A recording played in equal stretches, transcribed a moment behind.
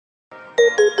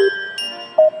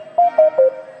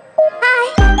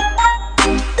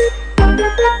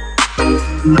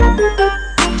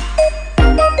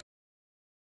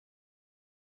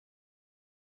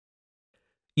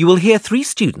You will hear 3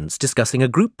 students discussing a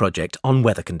group project on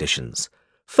weather conditions.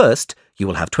 First, you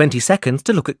will have 20 seconds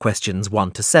to look at questions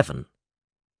 1 to 7.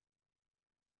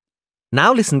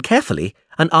 Now listen carefully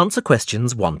and answer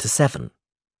questions 1 to 7.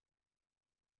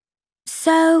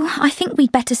 So, I think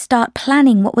we'd better start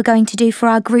planning what we're going to do for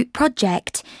our group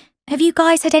project. Have you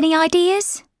guys had any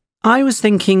ideas? I was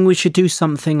thinking we should do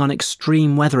something on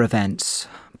extreme weather events,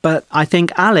 but I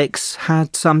think Alex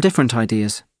had some different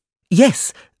ideas.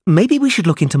 Yes, maybe we should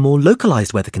look into more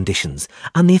localised weather conditions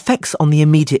and the effects on the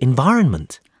immediate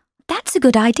environment. That's a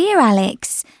good idea,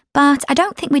 Alex, but I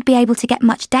don't think we'd be able to get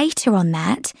much data on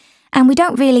that, and we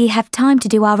don't really have time to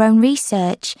do our own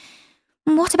research.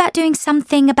 What about doing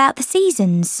something about the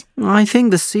seasons? I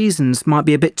think the seasons might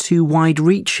be a bit too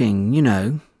wide-reaching, you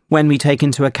know, when we take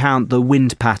into account the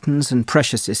wind patterns and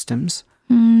pressure systems.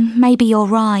 Maybe you're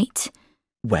right.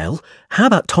 Well, how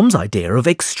about Tom's idea of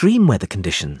extreme weather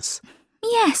conditions?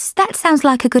 Yes, that sounds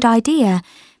like a good idea.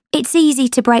 It's easy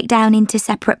to break down into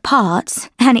separate parts,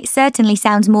 and it certainly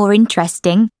sounds more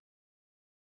interesting.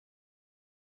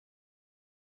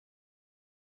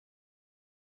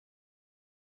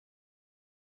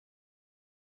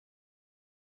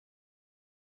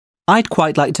 I'd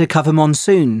quite like to cover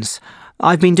monsoons.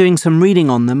 I've been doing some reading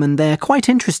on them and they're quite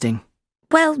interesting.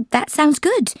 Well, that sounds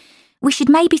good. We should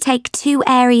maybe take 2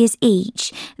 areas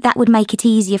each. That would make it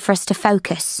easier for us to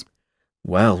focus.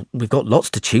 Well, we've got lots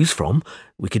to choose from.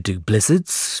 We could do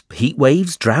blizzards, heat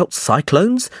waves, droughts,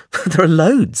 cyclones. There are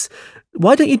loads.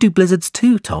 Why don't you do blizzards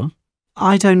too, Tom?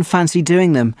 I don't fancy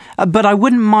doing them, but I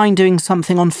wouldn't mind doing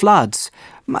something on floods.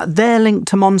 They're linked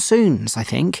to monsoons, I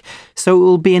think, so it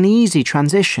will be an easy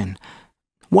transition.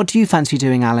 What do you fancy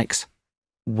doing, Alex?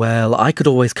 Well, I could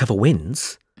always cover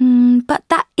winds. But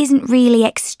that isn't really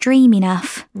extreme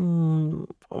enough.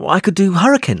 I could do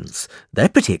hurricanes. They're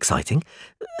pretty exciting.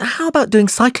 How about doing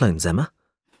cyclones, Emma?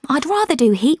 I'd rather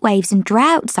do heat waves and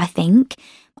droughts, I think.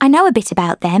 I know a bit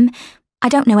about them. I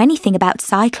don't know anything about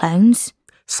cyclones.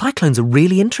 Cyclones are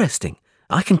really interesting.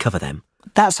 I can cover them.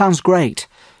 That sounds great.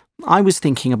 I was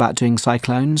thinking about doing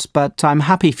cyclones, but I'm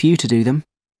happy for you to do them.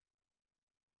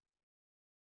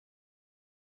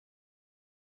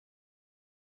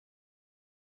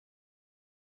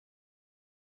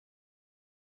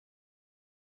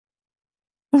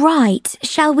 Right,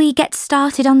 shall we get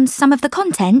started on some of the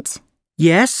content?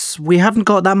 Yes, we haven't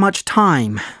got that much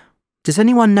time. Does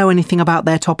anyone know anything about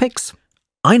their topics?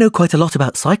 I know quite a lot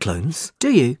about cyclones.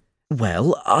 Do you?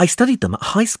 Well, I studied them at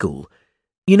high school.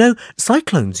 You know,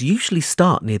 cyclones usually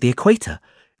start near the equator.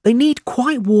 They need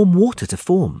quite warm water to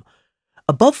form.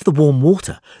 Above the warm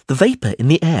water, the vapour in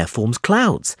the air forms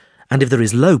clouds, and if there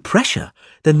is low pressure,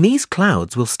 then these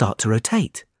clouds will start to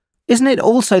rotate. Isn't it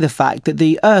also the fact that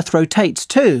the Earth rotates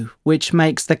too, which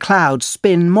makes the clouds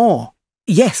spin more?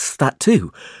 Yes, that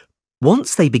too.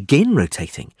 Once they begin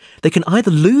rotating, they can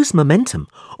either lose momentum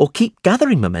or keep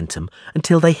gathering momentum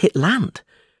until they hit land.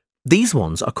 These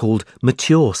ones are called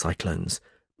mature cyclones.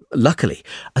 Luckily,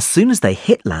 as soon as they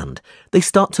hit land, they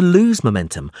start to lose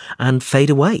momentum and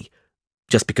fade away,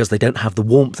 just because they don't have the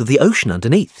warmth of the ocean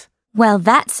underneath. Well,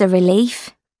 that's a relief.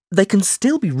 They can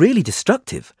still be really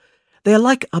destructive. They are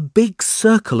like a big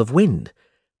circle of wind.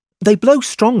 They blow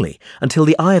strongly until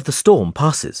the eye of the storm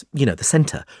passes, you know, the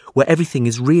centre, where everything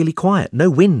is really quiet, no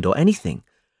wind or anything.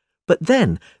 But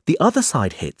then the other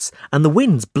side hits and the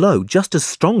winds blow just as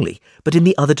strongly, but in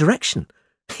the other direction.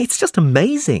 It's just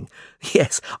amazing.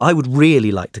 Yes, I would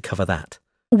really like to cover that.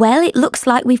 Well, it looks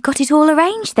like we've got it all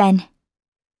arranged then.